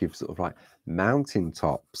work to give sort of like mountain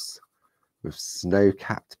tops with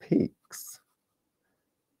snow-capped peaks.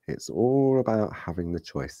 It's all about having the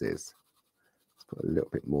choices. Let's put a little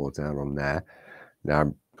bit more down on there.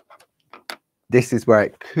 Now, this is where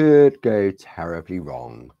it could go terribly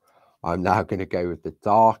wrong. I'm now going to go with the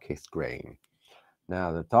darkest green.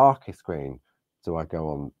 Now, the darkest green, do I go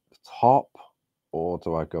on the top or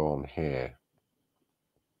do I go on here?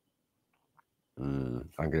 I'm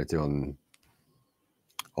going to do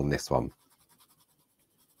on this one.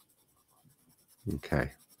 Okay.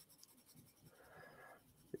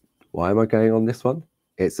 Why am I going on this one?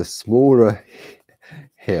 It's a smaller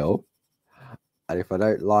hill, and if I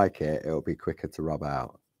don't like it, it'll be quicker to rub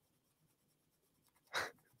out.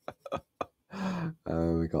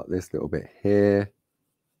 We got this little bit here.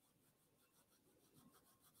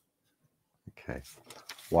 Okay,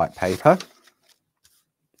 white paper.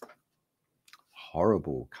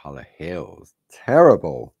 Horrible colour hills.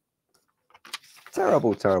 Terrible.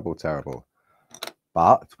 Terrible, terrible, terrible.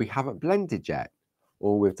 But we haven't blended yet.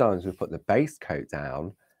 All we've done is we've put the base coat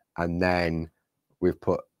down and then we've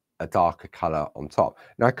put a darker colour on top.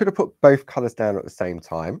 Now, I could have put both colours down at the same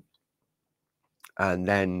time and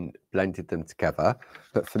then blended them together.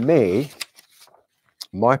 But for me,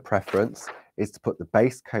 my preference is to put the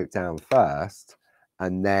base coat down first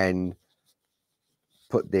and then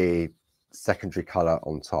put the secondary colour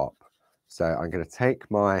on top. So I'm going to take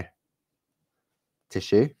my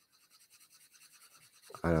tissue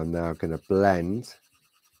and I'm now going to blend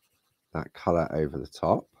that colour over the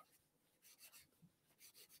top.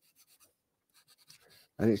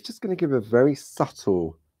 And it's just going to give a very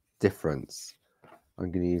subtle difference.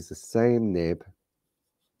 I'm going to use the same nib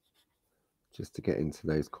just to get into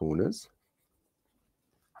those corners.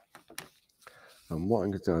 And what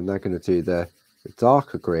I'm going to do, I'm now going to do the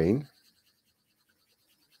darker green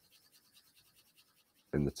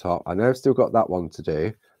in the top. I know I've still got that one to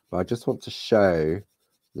do, but I just want to show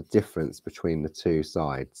the difference between the two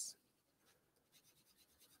sides.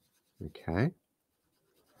 Okay,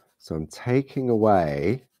 so I'm taking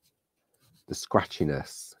away the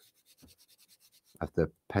scratchiness of the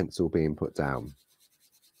pencil being put down.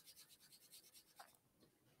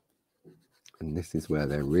 And this is where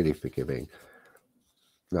they're really forgiving.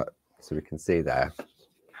 Look, so we can see there.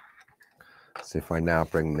 So if I now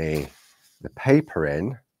bring the paper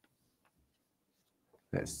in,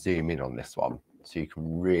 let's zoom in on this one so you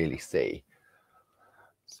can really see.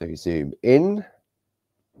 So zoom in.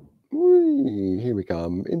 Whee, here we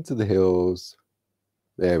come, into the hills.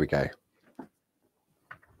 There we go.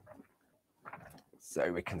 So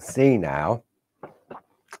we can see now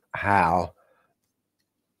how,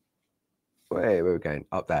 where we're going,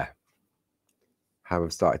 up there, how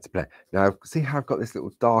we've started to blend. Now, see how I've got this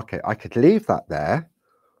little dark, I could leave that there,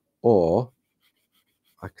 or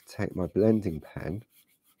I could take my blending pen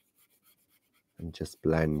and just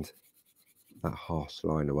blend that harsh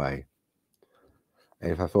line away.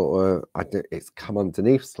 And if I thought, well, it's come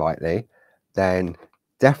underneath slightly, then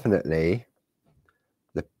definitely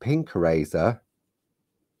the pink eraser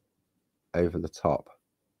over the top.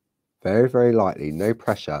 Very, very lightly, no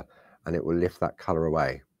pressure, and it will lift that colour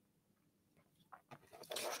away.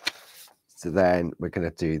 So then we're going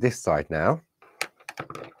to do this side now.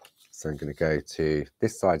 So I'm going to go to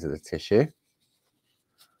this side of the tissue.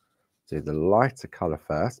 Do the lighter colour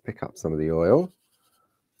first, pick up some of the oil.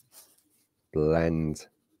 Blend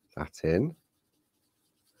that in.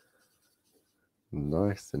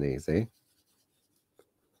 Nice and easy.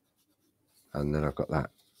 And then I've got that.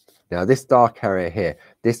 Now this dark area here,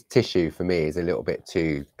 this tissue for me is a little bit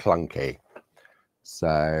too clunky.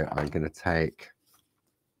 So I'm going to take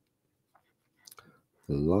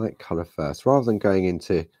the light colour first. Rather than going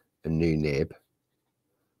into a new nib,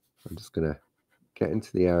 I'm just going to get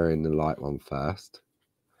into the area in the light one first.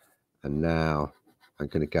 And now I'm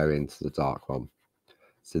going to go into the dark one.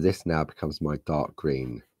 So this now becomes my dark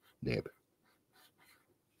green nib.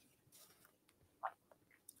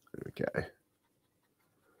 There we go.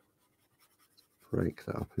 Break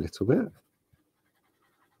that up a little bit.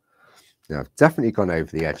 Now I've definitely gone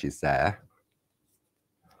over the edges there.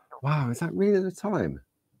 Wow, is that really the time?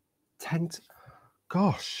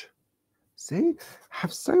 Gosh, see,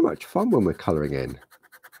 have so much fun when we're colouring in.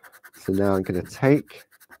 So now I'm going to take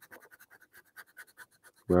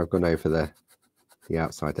where I've gone over the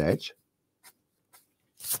outside edge,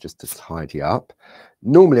 just to tidy up.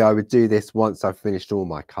 Normally I would do this once I've finished all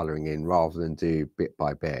my colouring in rather than do bit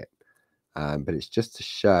by bit. But it's just to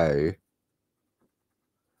show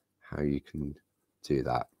how you can do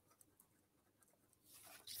that.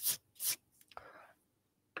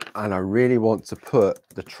 And I really want to put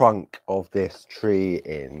the trunk of this tree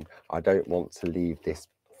in. I don't want to leave this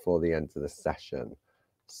before the end of the session.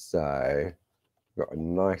 So we've got a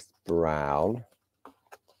nice brown.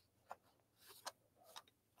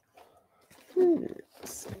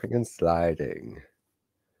 Slipping and sliding.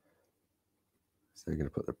 So we're going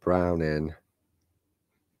to put the brown in.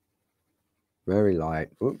 Very light.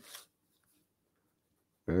 Oops.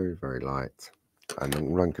 Very, very light. And then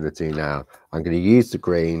what I'm going to do now, I'm going to use the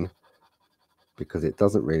green because it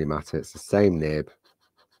doesn't really matter. It's the same nib.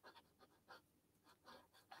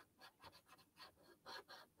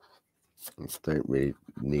 Don't really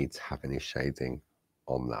need to have any shading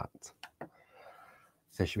on that.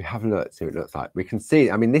 So should we have a look, see what it looks like? We can see,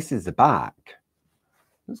 I mean, this is the back.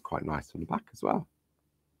 It's quite nice from the back as well.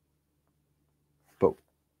 But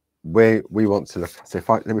we want to look, so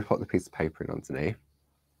let me put the piece of paper in underneath.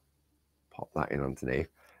 Pop that in underneath.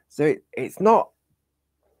 So it's not,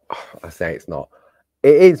 I say it's not,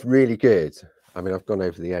 it is really good. I mean, I've gone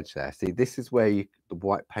over the edge there. See, this is where the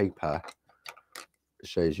white paper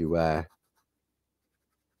shows you where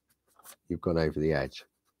you've gone over the edge.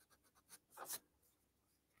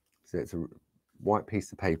 So it's a white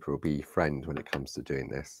piece of paper will be your friend when it comes to doing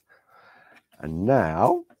this. And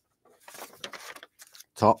now,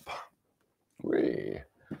 top.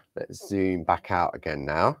 Let's zoom back out again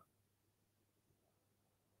now.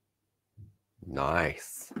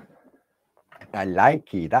 Nice. I like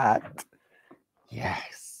that.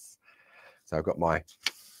 Yes. So I've got my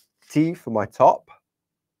T for my top.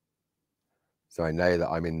 So I know that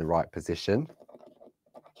I'm in the right position.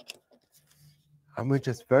 And we're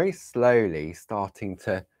just very slowly starting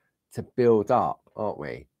to build up, aren't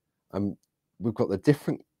we? We've got the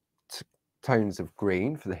different tones of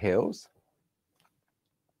green for the hills.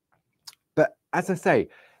 But as I say,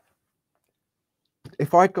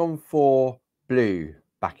 if I'd gone for blue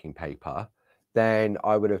backing paper, then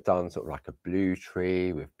I would have done sort of like a blue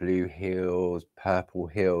tree with blue hills, purple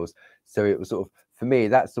hills. So it was sort of, for me,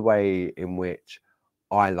 that's the way in which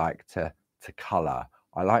I like to colour.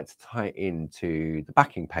 I like to tie it into the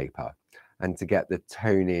backing paper and to get the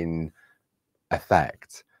toning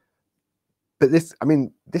effect. But this, I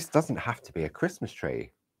mean, this doesn't have to be a Christmas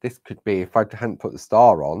tree. This could be, if I hadn't put the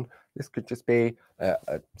star on, this could just be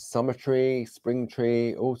a summer tree, spring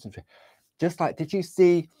tree, autumn tree. Just like, did you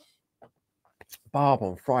see Barb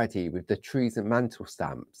on Friday with the trees and mantle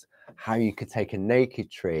stamps? How you could take a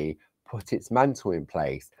naked tree, put its mantle in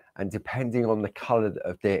place, and depending on the colour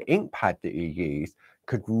of the ink pad that you use,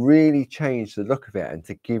 could really change the look of it and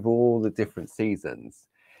to give all the different seasons.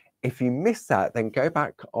 If you missed that, then go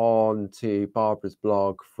back on to Barbara's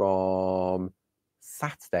blog from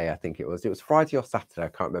Saturday, I think it was. It was Friday or Saturday, I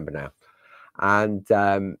can't remember now. And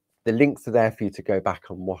the links are there for you to go back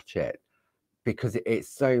and watch it because it's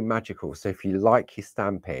so magical. So if you like your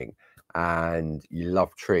stamping and you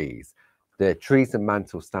love trees, the trees and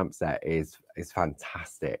mantle stamp set is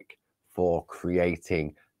fantastic for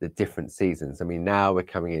creating the different seasons. I mean, now we're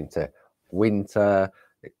coming into winter,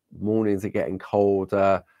 mornings are getting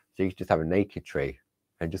colder, so you can just have a naked tree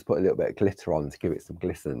and just put a little bit of glitter on to give it some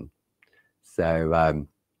glisten. So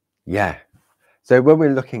yeah, so when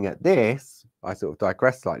we're looking at this, I sort of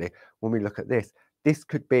digress slightly. When we look at this, this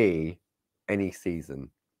could be any season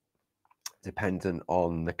dependent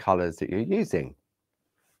on the colors that you're using.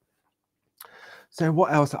 So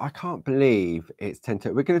what else? I can't believe it's 10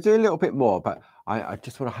 to, we're going to do a little bit more, but I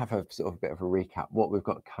just want to have a sort of bit of a recap what we've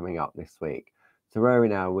got coming up this week. So where are we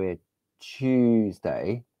now? We're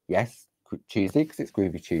Tuesday. Yes, Tuesday, because it's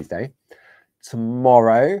Groovi Tuesday.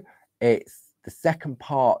 Tomorrow, it's the second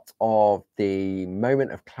part of the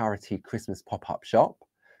Moment of Clarity Christmas pop-up shop.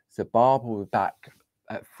 So Barb will be back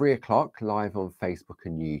at 3 o'clock live on Facebook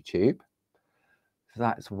and YouTube. So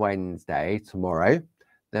that's Wednesday, tomorrow.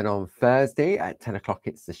 Then on Thursday at 10 o'clock,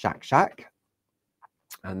 it's the Shack Shack.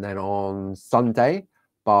 And then on Sunday,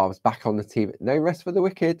 Barb's back on the TV. No rest for the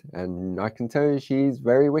wicked. And I can tell you she's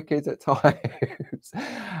very wicked at times.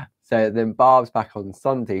 So then Barb's back on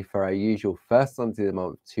Sunday for our usual first Sunday of the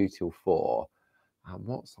month, 2 till 4. And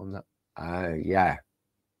what's on that? Oh, yeah.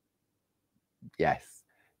 Yes.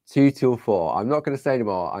 2 till 4. I'm not going to say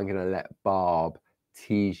anymore. I'm going to let Barb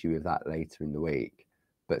tease you with that later in the week.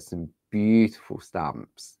 But some beautiful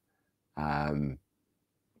stamps.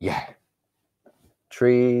 Yeah.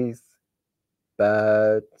 Trees,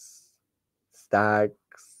 birds,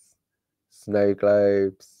 stags, snow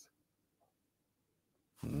globes.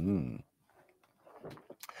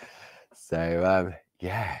 So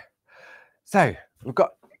yeah. So we've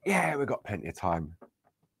got plenty of time.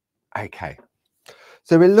 Okay.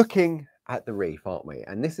 So we're looking at the reef, aren't we?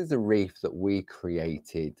 And this is a reef that we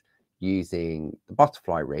created using the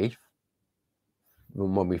butterfly reef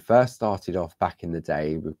when we first started off back in the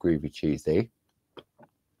day with Groovi Tuesday.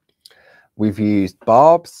 We've used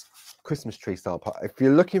Barb's Christmas tree sample. If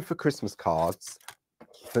you're looking for Christmas cards,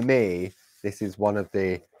 for me, this is one of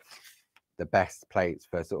the best plates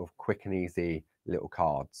for sort of quick and easy little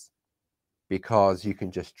cards, because you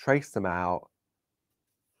can just trace them out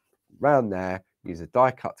round there, use a die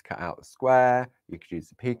cut to cut out the square, you could use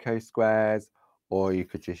the Pico squares, or you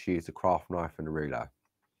could just use a craft knife and a ruler.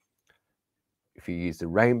 If you use the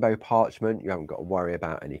rainbow parchment, you haven't got to worry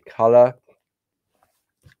about any colour.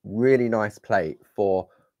 Really nice plate for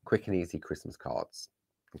quick and easy Christmas cards.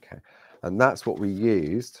 Okay, and that's what we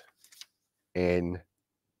used in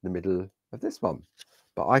the middle of this one.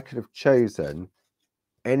 But I could have chosen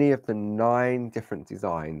any of the 9 different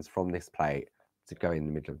designs from this plate to go in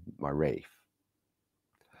the middle of my wreath.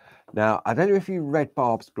 Now, I don't know if you read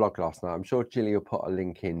Barb's blog last night. I'm sure Gilly will put a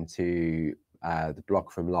link into the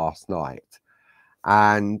blog from last night.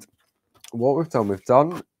 And what we've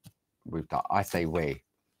done, I say we.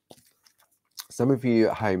 Some of you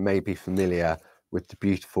at home may be familiar with the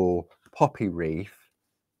beautiful poppy wreath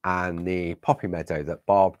and the poppy meadow that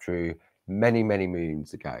Barb drew many, many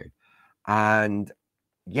moons ago. And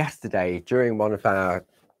yesterday, during one of our,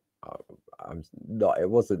 it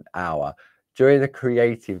wasn't our, during the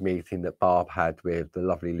creative meeting that Barb had with the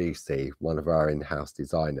lovely Lucy, one of our in-house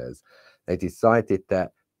designers, they decided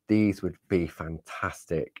that these would be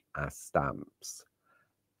fantastic as stamps.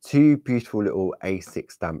 2 beautiful little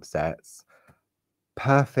A6 stamp sets,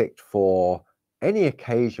 perfect for any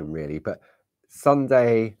occasion really, but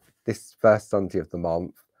Sunday, this first Sunday of the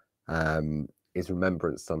month, is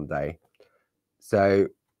Remembrance Sunday. So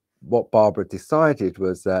what Barbara decided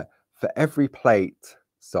was that for every plate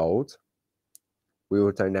sold, we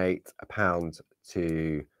will donate £1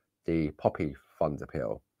 to the Poppy Fund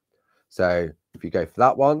Appeal. So if you go for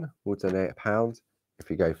that one, we'll donate £1. If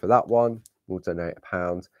you go for that one, we'll donate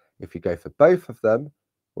 £1. If you go for both of them,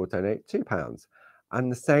 we'll donate £2. And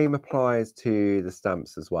the same applies to the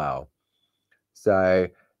stamps as well. So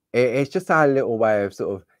it's just our little way of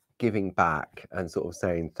sort of giving back and sort of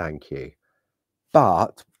saying thank you.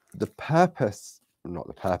 But the purpose, not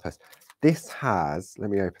the purpose, this has, let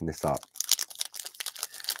me open this up.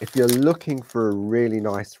 If you're looking for a really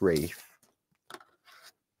nice wreath,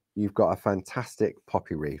 you've got a fantastic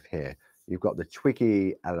poppy wreath here. You've got the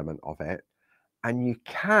twiggy element of it. And you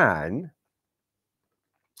can,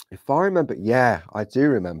 if I remember, yeah, I do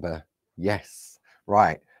remember. Yes,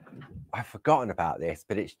 right. I've forgotten about this,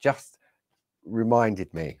 but it's just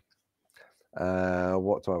reminded me.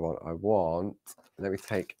 What do I want? Let me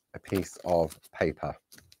take a piece of paper.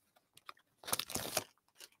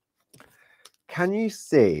 Can you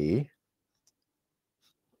see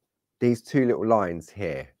these 2 little lines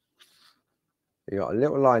here? You got a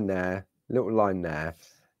little line there,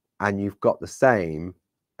 and you've got the same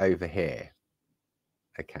over here.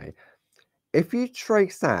 Okay. If you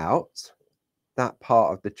trace out that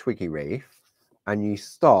part of the twiggy wreath and you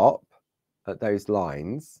stop at those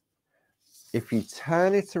lines, if you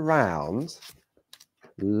turn it around,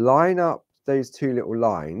 line up those 2 little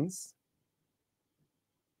lines,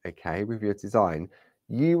 okay, with your design,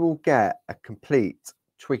 you will get a complete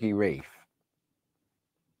twiggy wreath.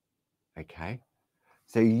 Okay,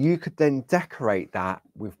 so you could then decorate that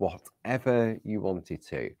with whatever you wanted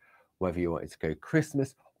to, whether you wanted to go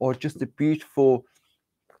Christmas or just a beautiful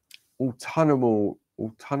autumn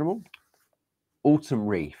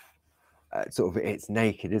wreath. Sort of, it's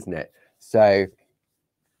naked, isn't it? So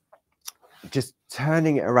just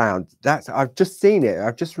turning it around, that's, I've just seen it,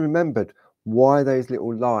 I've just remembered why those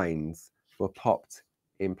little lines were popped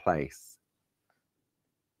in place.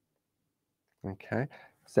 Okay,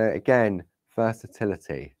 so again,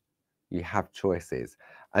 versatility, you have choices.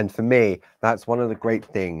 And for me, that's one of the great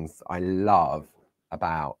things I love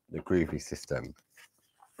about the Groovi system.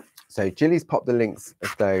 So Gilly's popped the links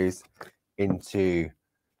of those into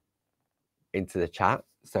the chat.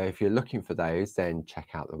 So if you're looking for those, then check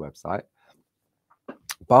out the website.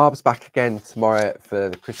 Barb's back again tomorrow for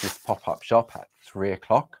the Christmas pop-up shop at 3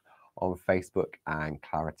 o'clock on Facebook and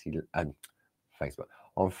on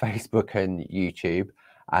Facebook and YouTube.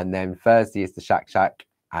 And then Thursday is the Shack Shack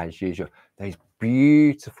as usual. Those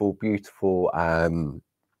beautiful, beautiful,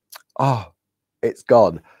 oh, it's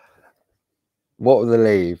gone. What were the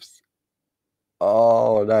leaves?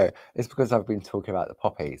 Oh no, it's because I've been talking about the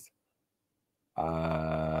poppies.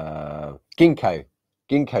 Ginkgo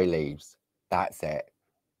leaves. That's it.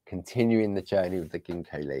 Continuing the journey with the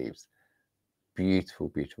ginkgo leaves. Beautiful,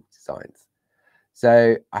 beautiful designs.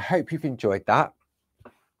 So I hope you've enjoyed that.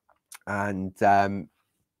 And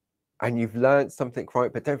and you've learned something from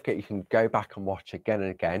it, but don't forget you can go back and watch again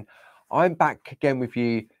and again. I'm back again with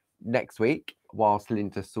you next week whilst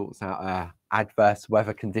Linda sorts out adverse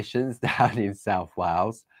weather conditions down in South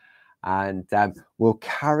Wales, and we'll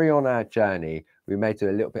carry on our journey. We may do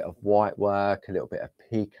a little bit of white work, a little bit of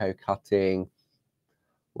picot cutting,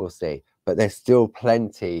 we'll see, but there's still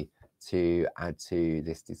plenty to add to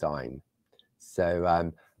this design.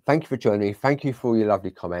 So thank you for joining me. Thank you for all your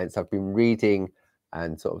lovely comments. I've been reading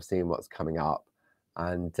and sort of seeing what's coming up,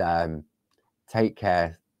 and take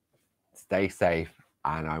care, stay safe,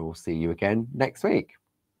 and I will see you again next week.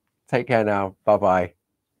 Take care now. Bye bye.